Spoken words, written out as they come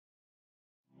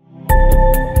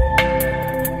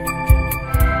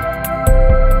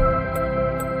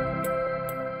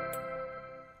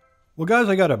Well, guys,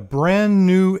 I got a brand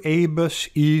new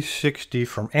ABUS E60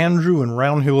 from Andrew in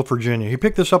Round Hill, Virginia. He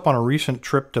picked this up on a recent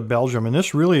trip to Belgium, and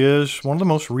this really is one of the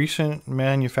most recent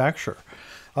manufacture.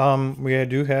 We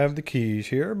do have the keys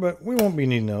here, but we won't be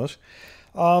needing those.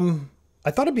 I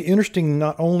thought it'd be interesting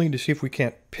not only to see if we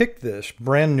can't pick this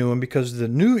brand new one, because the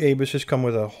new ABUS has come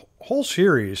with a whole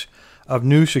series of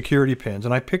new security pins,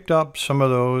 and I picked up some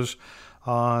of those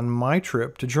on my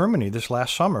trip to Germany this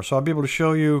last summer. So I'll be able to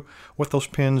show you what those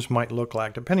pins might look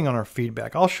like depending on our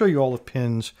feedback. I'll show you all the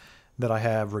pins that I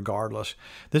have regardless.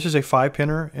 This is a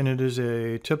 5-pinner, and it is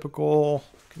a typical,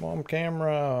 come on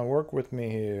camera, work with me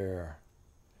here.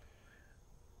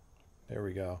 There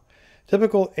we go.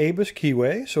 Typical ABUS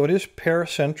keyway, so it is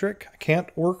paracentric. I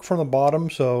can't work from the bottom,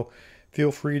 so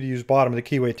feel free to use bottom of the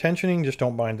keyway tensioning, just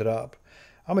don't bind it up.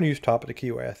 I'm going to use top of the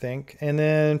keyway, I think, and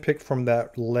then pick from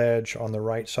that ledge on the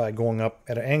right side going up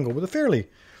at an angle with a fairly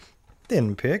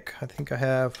thin pick. I think I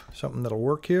have something that'll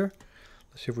work here.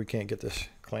 Let's see if we can't get this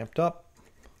clamped up.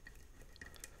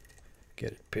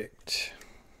 Get it picked.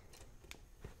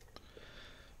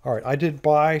 All right, I did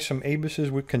buy some ABUSes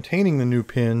with containing the new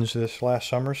pins this last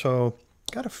summer, so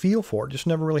got a feel for it. Just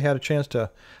never really had a chance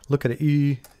to look at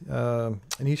an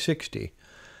E60.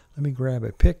 Let me grab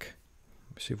a pick.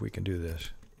 See if we can do this.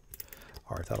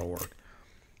 All right, that'll work.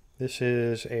 This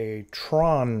is a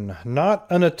Tron, not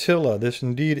an Attila. This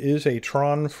indeed is a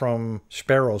Tron from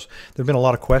Sparrows. There have been a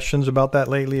lot of questions about that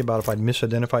lately, about if I'd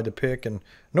misidentified the pick, and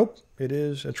nope, it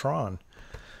is a Tron.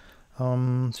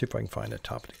 Let's see if I can find a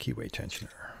top of the keyway tensioner.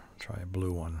 Try a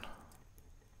blue one.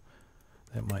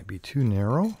 That might be too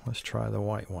narrow. Let's try the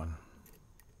white one.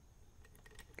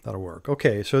 That'll work.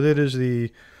 Okay, so that is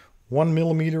the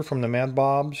 1mm from the Mad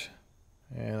Bobs.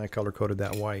 And I color coded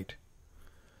that white.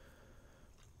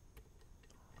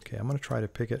 Okay, I'm going to try to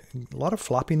pick it. A lot of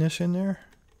floppiness in there,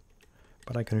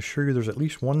 but I can assure you there's at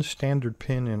least one standard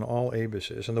pin in all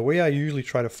ABUSes. And the way I usually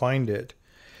try to find it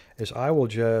is I will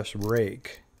just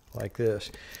rake like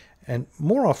this. And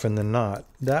more often than not,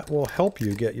 that will help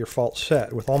you get your fault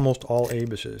set with almost all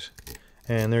ABUSes.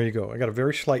 And there you go. I got a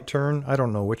very slight turn. I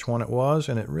don't know which one it was,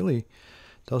 and it really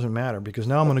doesn't matter, because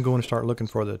now I'm going to go and start looking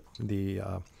for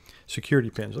the security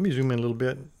pins. Let me zoom in a little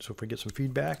bit, so if we get some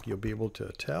feedback, you'll be able to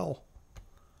tell.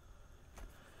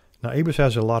 Now, ABUS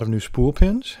has a lot of new spool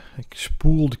pins, like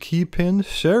spooled key pins,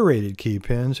 serrated key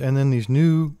pins, and then these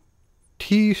new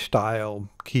T-style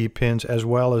key pins as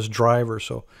well as drivers.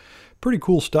 So pretty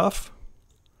cool stuff.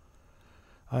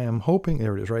 I am hoping,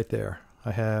 there it is right there.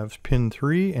 I have pin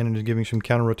 3, and it is giving some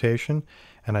counter rotation,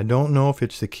 and I don't know if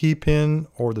it's the key pin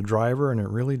or the driver, and it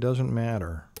really doesn't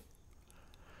matter.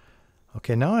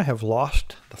 Okay, now I have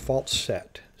lost the fault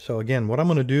set. So again, what I'm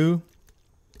going to do,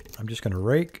 I'm just going to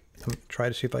rake and try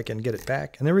to see if I can get it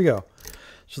back. And there we go.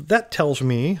 So that tells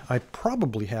me I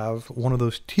probably have one of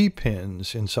those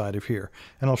T-pins inside of here.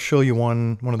 And I'll show you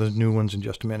one of those new ones in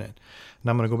just a minute. And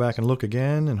I'm going to go back and look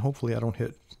again, and hopefully I don't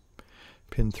hit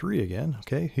pin 3 again.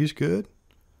 Okay, he's good.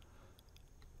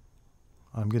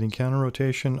 I'm getting counter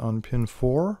rotation on pin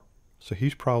 4. So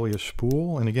he's probably a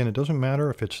spool. And again, it doesn't matter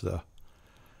if it's the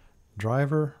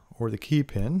driver or the key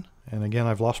pin. And again,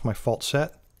 I've lost my fault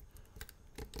set.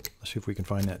 Let's see if we can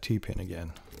find that T pin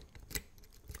again.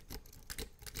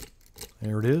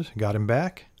 There it is. Got him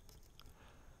back.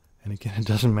 And again, it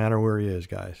doesn't matter where he is,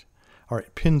 guys. All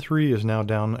right, pin 3 is now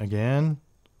down again.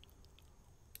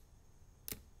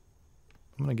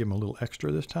 I'm going to give him a little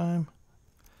extra this time.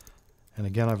 And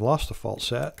again, I've lost the fault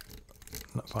set.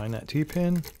 Find that T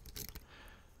pin.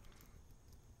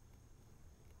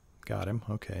 Got him.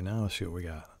 Okay, now let's see what we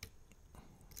got.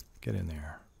 Get in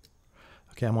there.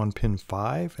 Okay, I'm on pin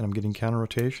 5, and I'm getting counter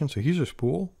rotation, so he's a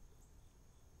spool.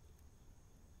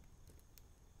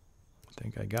 I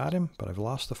think I got him, but I've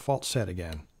lost the fault set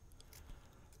again.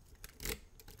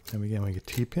 And again, we get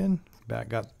T-pin. Back,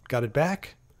 got it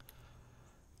back.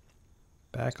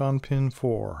 Back on pin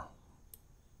 4.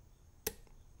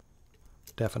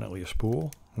 Definitely a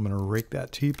spool. I'm going to rake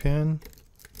that T-pin.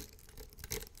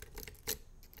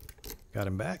 Got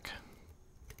him back.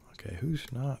 Okay, who's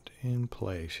not in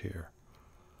place here?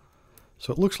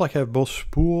 So it looks like I have both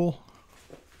spool,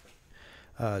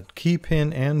 key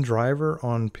pin, and driver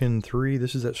on pin 3.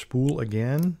 This is that spool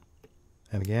again.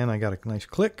 And again, I got a nice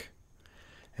click.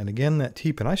 And again, that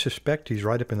T-pin. I suspect he's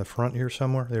right up in the front here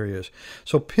somewhere. There he is.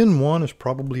 So pin 1 is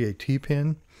probably a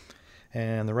T-pin.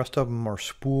 And the rest of them are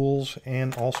spools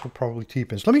and also probably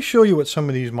T-pins. Let me show you what some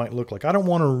of these might look like. I don't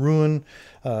want to ruin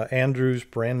Andrew's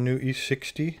brand new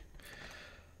E60.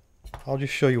 I'll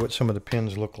just show you what some of the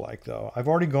pins look like, though. I've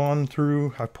already gone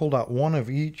through, I pulled out one of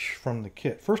each from the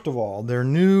kit. First of all, their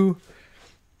new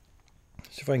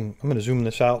See if I'm going to zoom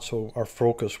this out so our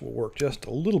focus will work just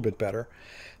a little bit better.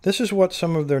 This is what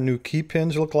some of their new key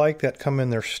pins look like that come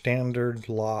in their standard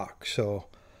lock. So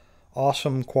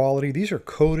awesome quality. These are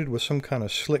coated with some kind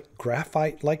of slick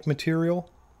graphite-like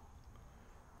material.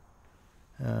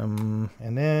 And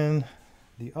then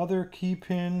the other key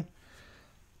pin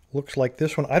looks like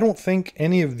this one. I don't think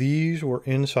any of these were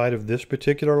inside of this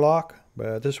particular lock,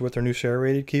 but this is what their new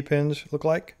serrated key pins look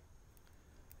like.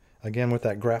 Again, with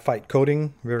that graphite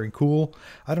coating, very cool.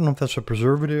 I don't know if that's a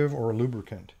preservative or a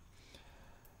lubricant.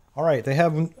 All right, they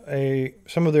have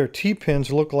some of their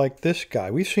T-pins look like this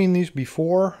guy. We've seen these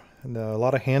before, and a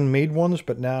lot of handmade ones,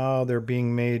 but now they're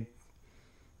being made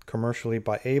commercially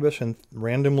by Abus and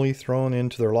randomly thrown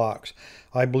into their locks.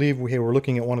 I believe we were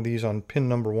looking at one of these on pin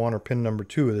number 1 or pin number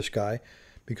 2 of this guy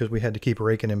because we had to keep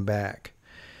raking him back.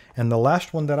 And the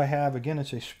last one that I have, again,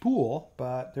 it's a spool,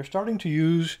 but they're starting to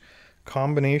use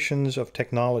combinations of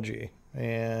technology.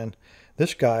 And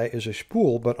this guy is a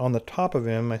spool, but on the top of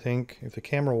him, I think, if the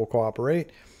camera will cooperate,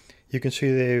 you can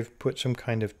see they've put some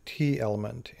kind of T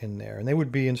element in there. And they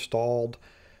would be installed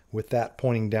with that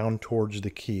pointing down towards the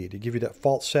key to give you that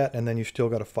fault set, and then you still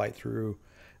got to fight through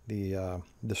the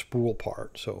spool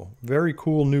part. So very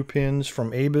cool new pins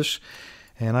from Abus.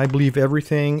 And I believe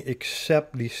everything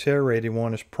except the serrated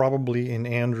one is probably in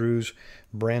Andrew's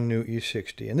brand new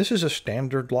E60. And this is a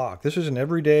standard lock. This is an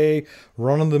everyday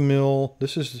run-of-the-mill.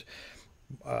 This is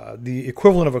the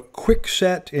equivalent of a quick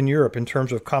set in Europe in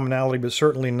terms of commonality, but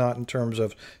certainly not in terms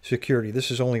of security. This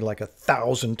is only like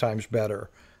 1,000 times better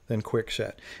than quick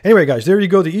set. Anyway, guys, there you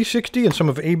go, the E60 and some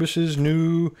of Abus's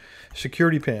new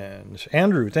security pins.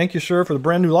 Andrew, thank you, sir, for the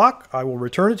brand new lock. I will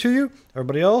return it to you.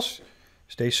 Everybody else,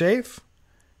 stay safe.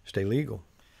 Stay legal.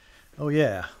 Oh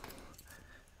yeah,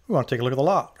 we want to take a look at the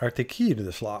lock, or the key to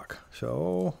this lock.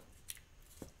 So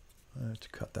let's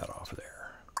cut that off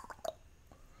there.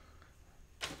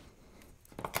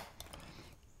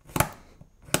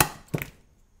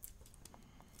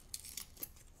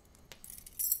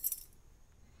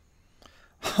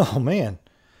 Oh man,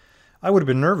 I would have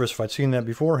been nervous if I'd seen that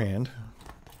beforehand.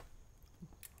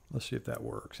 Let's see if that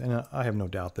works. And I have no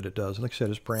doubt that it does. Like I said,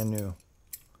 it's brand new.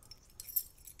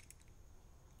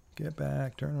 Get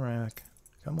back, turn around.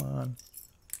 Come on.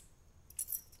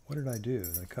 What did I do?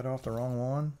 Did I cut off the wrong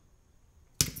one?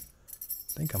 I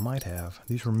think I might have.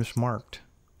 These were mismarked.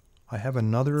 I have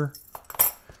another.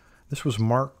 This was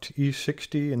marked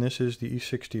E60, and this is the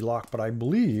E60 lock. But I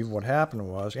believe what happened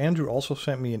was Andrew also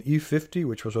sent me an E50,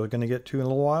 which was what I was going to get to in a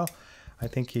little while. I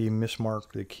think he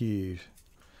mismarked the keys.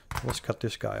 So let's cut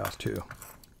this guy off too.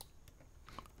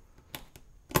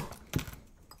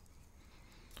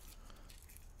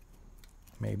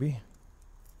 Maybe.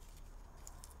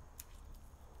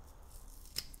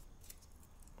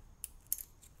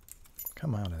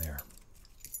 Come out of there.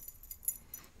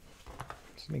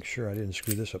 Let's make sure I didn't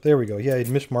screw this up. There we go. Yeah, I'd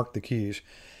mismarked the keys.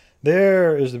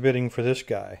 There is the bitting for this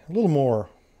guy. A little more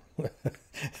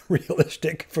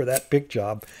realistic for that pick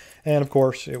job. And of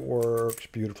course, it works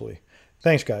beautifully.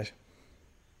 Thanks, guys.